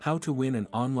How to win an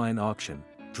online auction.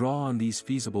 Draw on these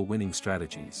feasible winning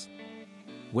strategies.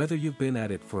 Whether you've been at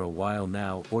it for a while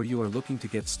now or you are looking to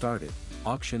get started,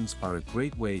 auctions are a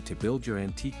great way to build your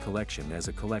antique collection as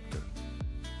a collector.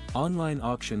 Online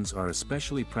auctions are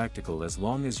especially practical as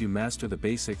long as you master the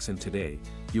basics, and today,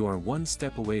 you are one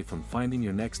step away from finding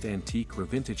your next antique or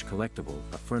vintage collectible,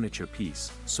 a furniture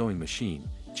piece, sewing machine,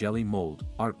 jelly mold,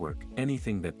 artwork,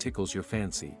 anything that tickles your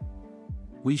fancy.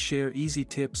 We share easy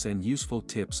tips and useful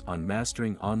tips on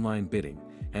mastering online bidding,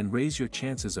 and raise your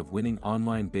chances of winning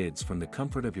online bids from the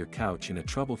comfort of your couch in a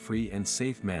trouble-free and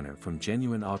safe manner from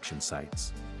genuine auction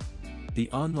sites. The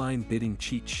online bidding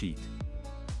cheat sheet.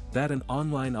 That an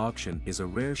online auction is a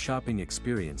rare shopping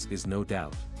experience is no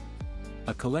doubt.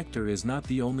 A collector is not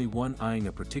the only one eyeing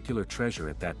a particular treasure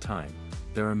at that time.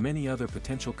 There are many other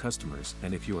potential customers,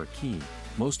 and if you are keen,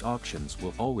 most auctions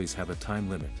will always have a time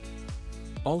limit.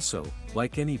 Also,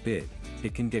 like any bid,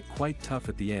 it can get quite tough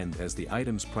at the end as the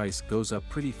item's price goes up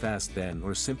pretty fast then,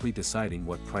 or simply deciding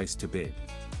what price to bid.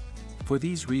 For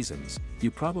these reasons,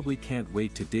 you probably can't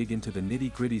wait to dig into the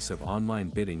nitty-gritties of online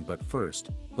bidding, but first,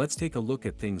 let's take a look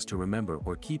at things to remember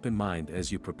or keep in mind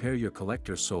as you prepare your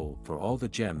collector soul for all the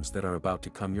gems that are about to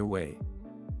come your way.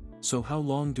 So how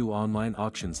long do online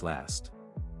auctions last?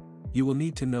 You will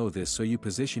need to know this so you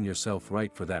position yourself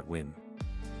right for that win.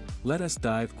 Let us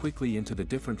dive quickly into the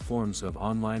different forms of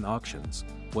online auctions,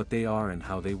 what they are and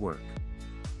how they work.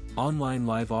 Online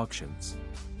live auctions.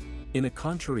 In a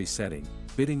contrary setting,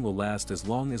 bidding will last as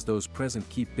long as those present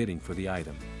keep bidding for the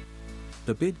item.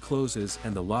 The bid closes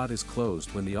and the lot is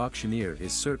closed when the auctioneer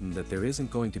is certain that there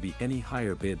isn't going to be any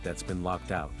higher bid that's been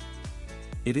locked out.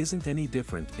 It isn't any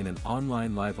different in an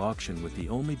online live auction, with the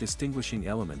only distinguishing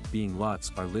element being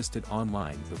lots are listed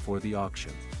online before the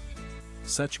auction.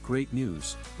 Such great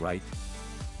news, right?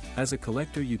 As a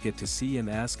collector, you get to see and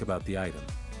ask about the item.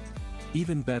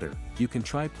 Even better, you can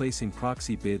try placing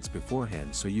proxy bids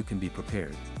beforehand so you can be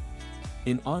prepared.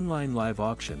 In online live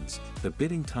auctions, the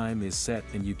bidding time is set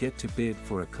and you get to bid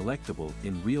for a collectible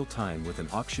in real time with an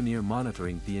auctioneer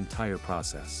monitoring the entire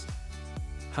process.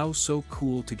 How so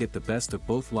cool to get the best of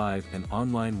both live and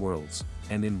online worlds,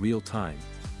 and in real time.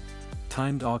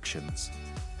 Timed auctions.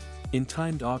 In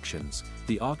timed auctions,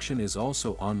 the auction is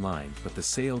also online, but the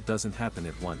sale doesn't happen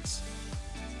at once.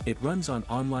 It runs on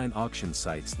online auction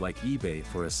sites like eBay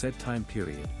for a set time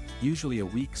period, usually a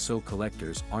week, so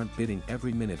collectors aren't bidding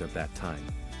every minute of that time.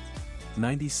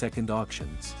 90-second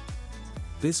auctions.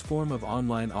 This form of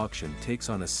online auction takes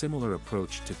on a similar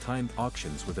approach to timed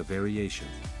auctions with a variation.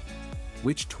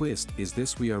 Which twist is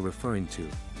this we are referring to?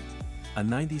 A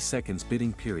 90 seconds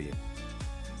bidding period.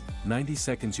 90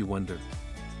 seconds, you wonder?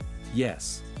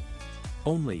 Yes.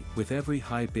 Only, with every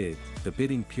high bid, the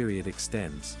bidding period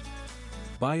extends.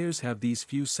 Buyers have these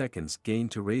few seconds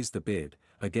gained to raise the bid,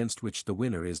 against which the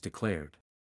winner is declared.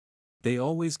 They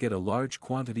always get a large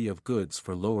quantity of goods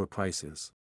for lower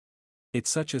prices. It's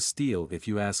such a steal if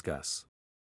you ask us.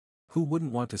 Who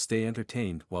wouldn't want to stay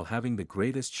entertained while having the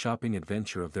greatest shopping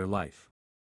adventure of their life?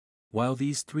 While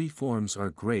these three forms are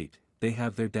great, they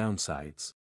have their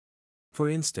downsides. For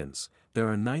instance, there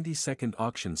are 90-second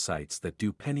auction sites that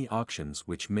do penny auctions,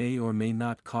 which may or may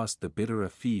not cost the bidder a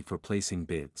fee for placing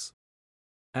bids.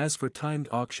 As for timed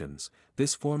auctions,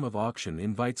 this form of auction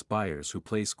invites buyers who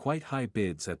place quite high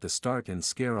bids at the start and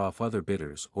scare off other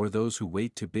bidders or those who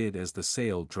wait to bid as the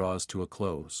sale draws to a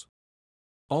close.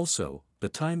 Also, the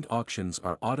timed auctions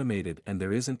are automated and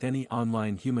there isn't any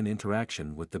online human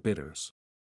interaction with the bidders.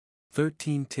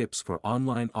 13 tips for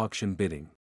online auction bidding.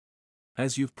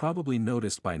 As you've probably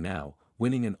noticed by now,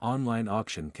 winning an online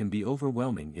auction can be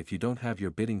overwhelming if you don't have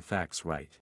your bidding facts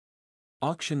right.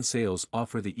 Auction sales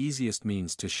offer the easiest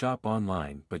means to shop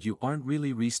online, but you aren't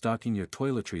really restocking your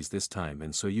toiletries this time,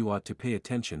 and so you ought to pay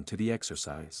attention to the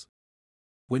exercise.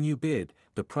 When you bid,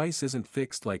 the price isn't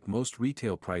fixed like most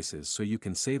retail prices, so you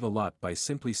can save a lot by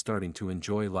simply starting to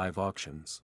enjoy live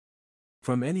auctions.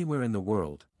 From anywhere in the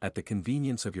world, at the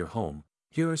convenience of your home,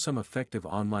 here are some effective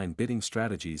online bidding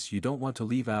strategies you don't want to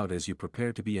leave out as you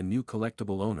prepare to be a new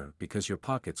collectible owner, because your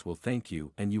pockets will thank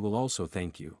you and you will also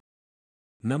thank you.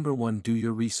 Number 1. Do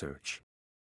your research.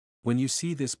 When you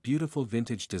see this beautiful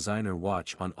vintage designer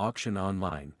watch on auction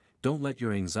online, don't let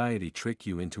your anxiety trick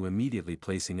you into immediately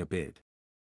placing a bid.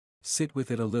 Sit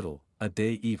with it a little, a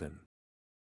day even.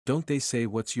 Don't they say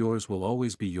what's yours will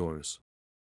always be yours?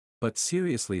 But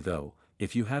seriously though,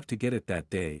 if you have to get it that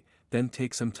day, then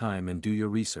take some time and do your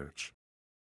research.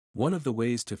 One of the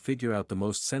ways to figure out the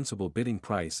most sensible bidding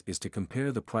price is to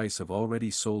compare the price of already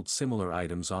sold similar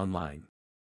items online.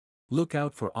 Look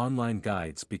out for online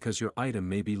guides because your item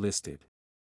may be listed.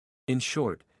 In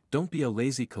short, Don't be a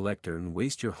lazy collector and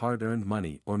waste your hard-earned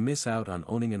money or miss out on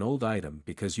owning an old item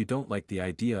because you don't like the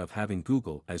idea of having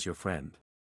Google as your friend.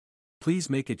 Please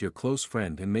make it your close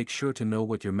friend and make sure to know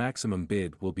what your maximum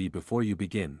bid will be before you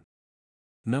begin.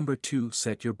 Number 2.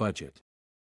 Set your budget.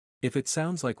 If it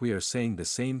sounds like we are saying the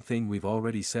same thing we've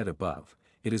already said above,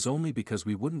 it is only because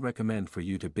we wouldn't recommend for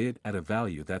you to bid at a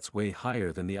value that's way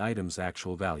higher than the item's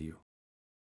actual value.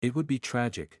 It would be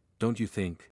tragic, don't you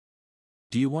think?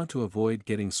 Do you want to avoid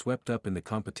getting swept up in the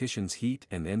competition's heat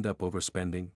and end up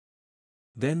overspending?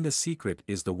 Then the secret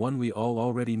is the one we all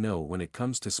already know when it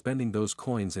comes to spending those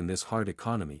coins in this hard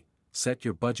economy: set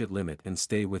your budget limit and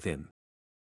stay within.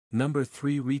 Number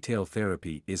 3. Retail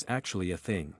therapy is actually a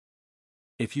thing.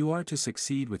 If you are to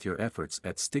succeed with your efforts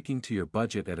at sticking to your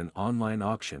budget at an online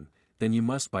auction, then you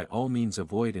must by all means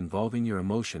avoid involving your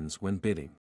emotions when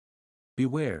bidding.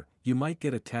 Beware, you might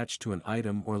get attached to an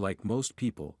item or, like most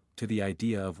people, to the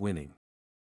idea of winning.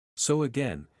 So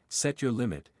again, set your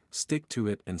limit, stick to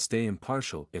it and stay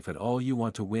impartial if at all you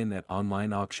want to win at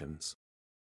online auctions.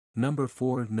 Number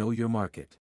 4. Know your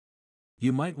market.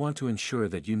 You might want to ensure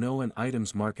that you know an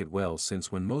item's market well,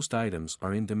 since when most items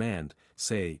are in demand,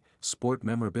 say, sport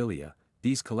memorabilia,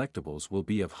 these collectibles will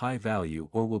be of high value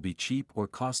or will be cheap or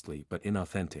costly but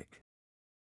inauthentic.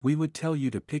 We would tell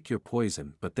you to pick your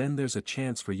poison, but then there's a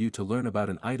chance for you to learn about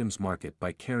an item's market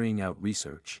by carrying out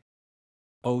research.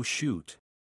 Oh shoot!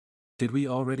 Did we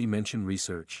already mention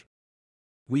research?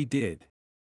 We did.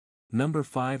 Number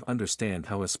 5. Understand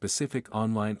how a specific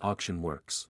online auction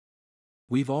works.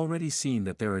 We've already seen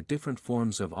that there are different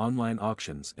forms of online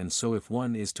auctions, and so if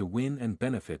one is to win and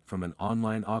benefit from an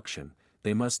online auction,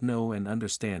 they must know and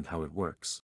understand how it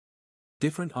works.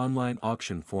 Different online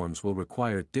auction forms will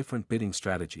require different bidding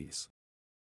strategies.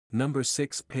 Number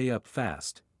 6. Pay up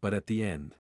fast, but at the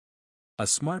end. A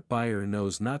smart buyer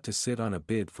knows not to sit on a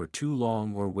bid for too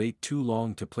long or wait too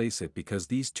long to place it, because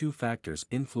these two factors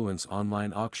influence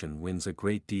online auction wins a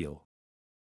great deal.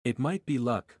 It might be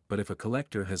luck, but if a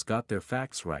collector has got their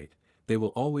facts right, they will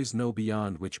always know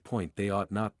beyond which point they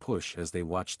ought not push as they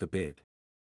watch the bid.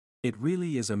 It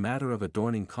really is a matter of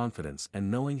adorning confidence and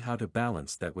knowing how to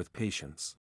balance that with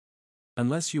patience.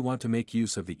 Unless you want to make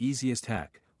use of the easiest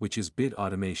hack, which is bid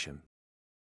automation.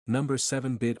 Number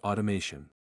 7. Bid automation.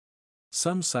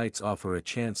 Some sites offer a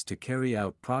chance to carry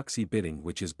out proxy bidding,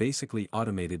 which is basically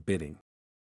automated bidding.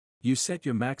 You set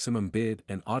your maximum bid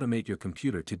and automate your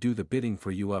computer to do the bidding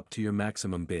for you up to your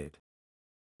maximum bid.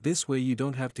 This way you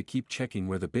don't have to keep checking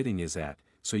where the bidding is at,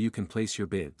 so you can place your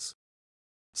bids.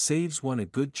 Saves one a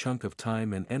good chunk of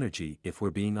time and energy, if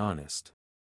we're being honest.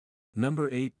 Number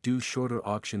 8. Do shorter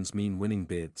auctions mean winning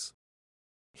bids?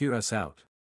 Hear us out.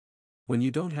 When you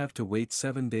don't have to wait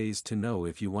 7 days to know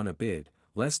if you won a bid,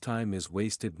 less time is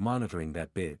wasted monitoring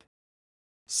that bid.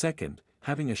 Second,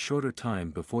 having a shorter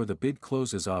time before the bid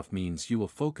closes off means you will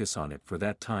focus on it for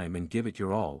that time and give it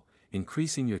your all,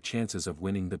 increasing your chances of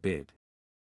winning the bid.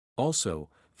 Also,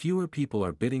 fewer people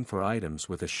are bidding for items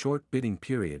with a short bidding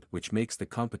period, which makes the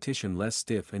competition less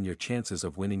stiff and your chances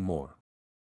of winning more.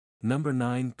 Number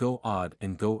 9. Go odd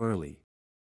and go early.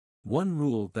 One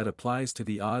rule that applies to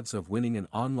the odds of winning an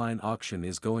online auction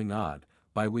is going odd,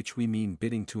 by which we mean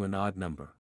bidding to an odd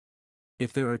number.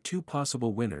 If there are two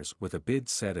possible winners with a bid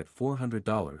set at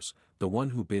 $400, the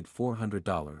one who bid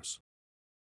 $400.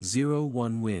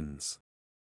 01 wins.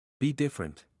 Be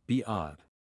different, be odd.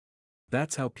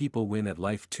 That's how people win at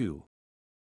life too.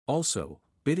 Also,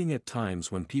 bidding at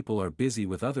times when people are busy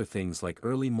with other things like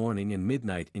early morning and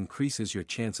midnight increases your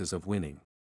chances of winning.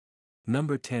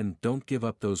 Number 10. Don't give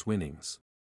up those winnings.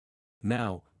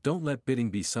 Now, don't let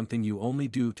bidding be something you only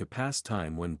do to pass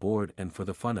time when bored and for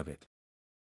the fun of it.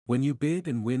 When you bid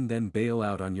and win then bail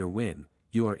out on your win,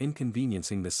 you are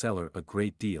inconveniencing the seller a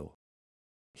great deal.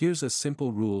 Here's a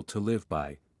simple rule to live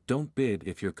by: don't bid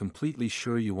if you're completely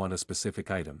sure you want a specific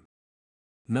item.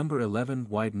 Number 11.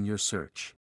 Widen your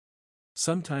search.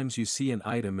 Sometimes you see an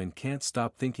item and can't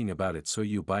stop thinking about it, so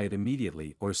you buy it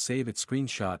immediately or save it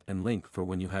screenshot and link for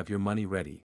when you have your money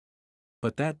ready.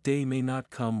 But that day may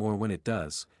not come, or when it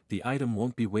does, the item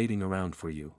won't be waiting around for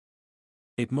you.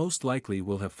 It most likely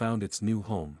will have found its new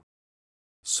home.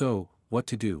 So, what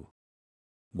to do?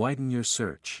 Widen your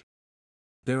search.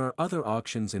 There are other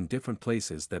auctions in different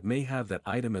places that may have that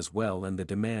item as well, and the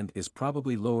demand is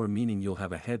probably lower, meaning you'll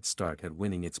have a head start at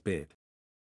winning its bid.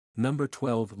 Number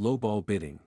 12. Lowball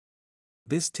bidding.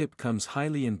 This tip comes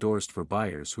highly endorsed for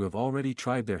buyers who have already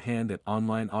tried their hand at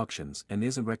online auctions and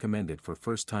isn't recommended for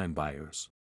first-time buyers.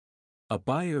 A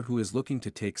buyer who is looking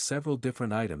to take several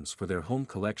different items for their home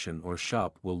collection or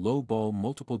shop will lowball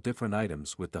multiple different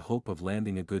items with the hope of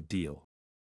landing a good deal.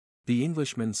 The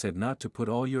Englishman said not to put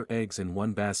all your eggs in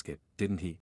one basket, didn't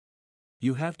he?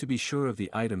 You have to be sure of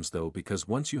the items though, because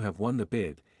once you have won the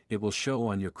bid, it will show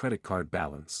on your credit card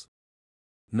balance.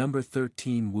 Number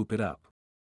 13. Whoop it up.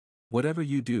 Whatever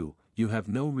you do, you have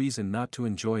no reason not to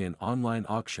enjoy an online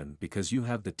auction because you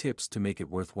have the tips to make it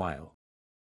worthwhile.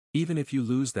 Even if you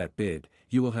lose that bid,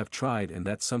 you will have tried, and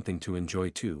that's something to enjoy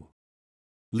too.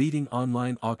 Leading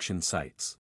online auction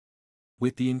sites.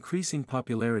 With the increasing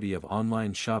popularity of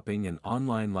online shopping and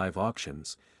online live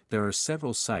auctions, there are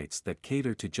several sites that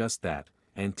cater to just that,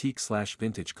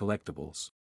 antique/vintage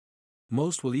collectibles.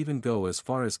 Most will even go as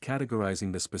far as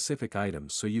categorizing the specific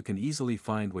items so you can easily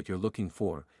find what you're looking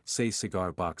for, say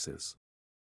cigar boxes.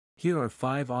 Here are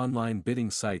 5 online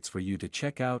bidding sites for you to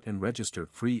check out and register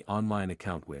free online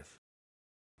account with.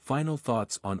 Final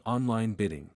thoughts on online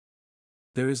bidding.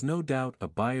 There is no doubt a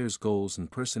buyer's goals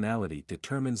and personality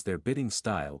determines their bidding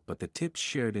style, but the tips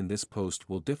shared in this post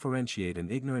will differentiate an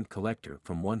ignorant collector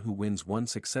from one who wins one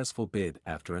successful bid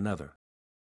after another.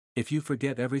 If you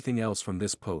forget everything else from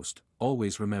this post,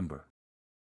 always remember.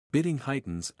 Bidding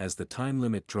heightens as the time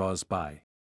limit draws by.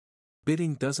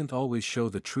 Bidding doesn't always show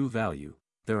the true value,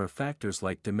 there are factors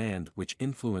like demand which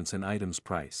influence an item's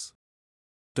price.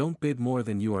 Don't bid more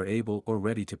than you are able or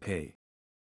ready to pay.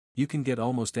 You can get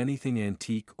almost anything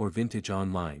antique or vintage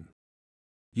online.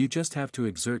 You just have to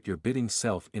exert your bidding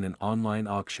self in an online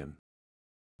auction.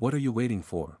 What are you waiting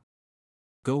for?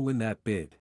 Go win that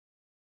bid.